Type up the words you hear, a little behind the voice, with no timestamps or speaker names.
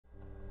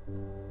People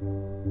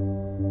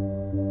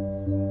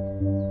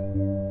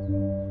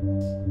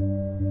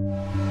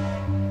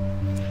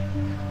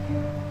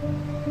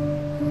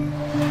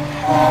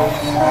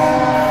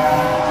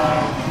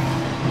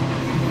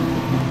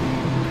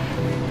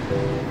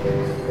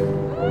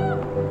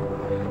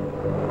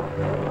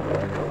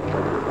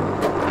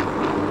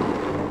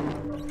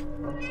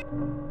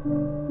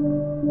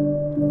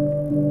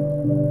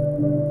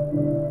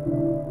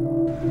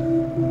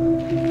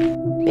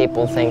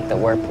think that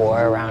we're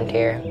poor around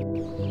here,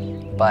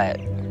 but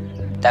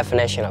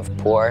definition of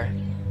poor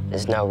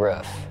is no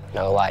roof,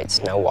 no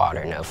lights, no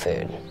water, no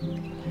food.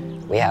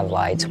 We have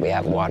lights, we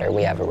have water,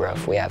 we have a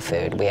roof, we have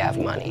food, we have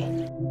money.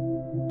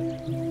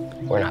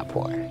 We're not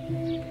poor.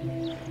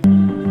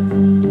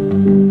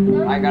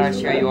 I gotta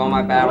show you all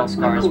my battle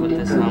scars with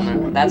this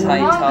helmet. That's how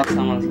you tell if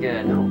someone's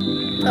good.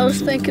 I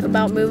was thinking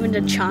about moving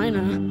to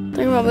China.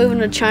 Thinking about moving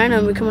to China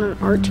and becoming an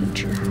art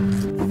teacher.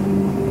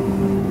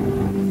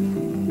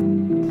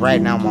 Right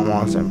now, my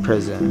mom's in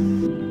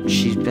prison.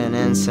 She's been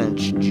in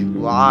since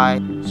July,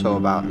 so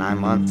about 9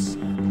 months.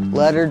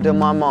 Letter to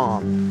my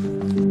mom.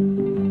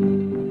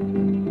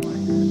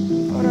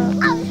 What up?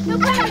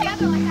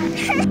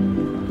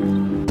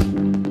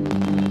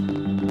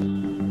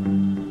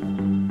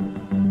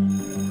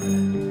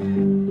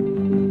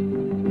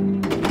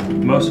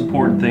 The most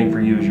important thing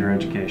for you is your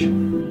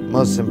education.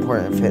 Most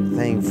important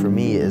thing for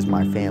me is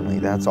my family.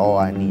 That's all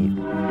I need.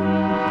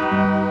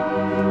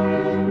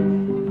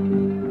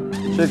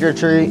 Trick or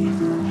treat.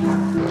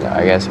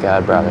 I guess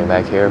God brought me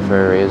back here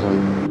for a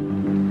reason.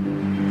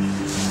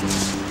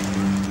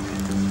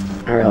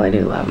 I really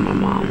do love my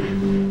mom,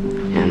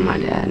 and my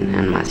dad,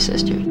 and my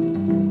sister.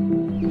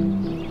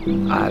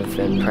 I've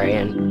been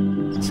praying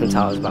since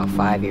I was about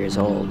 5 years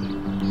old.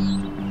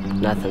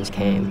 Nothing's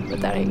came,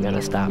 but that ain't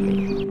gonna stop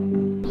me.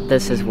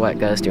 This is what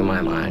goes through my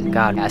mind.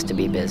 God has to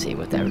be busy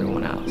with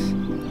everyone else.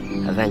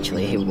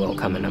 Eventually, he will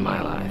come into my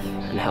life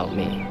and help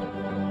me.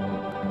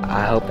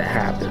 I hope it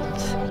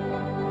happens.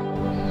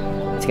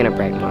 It's gonna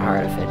break my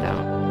heart if it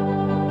don't.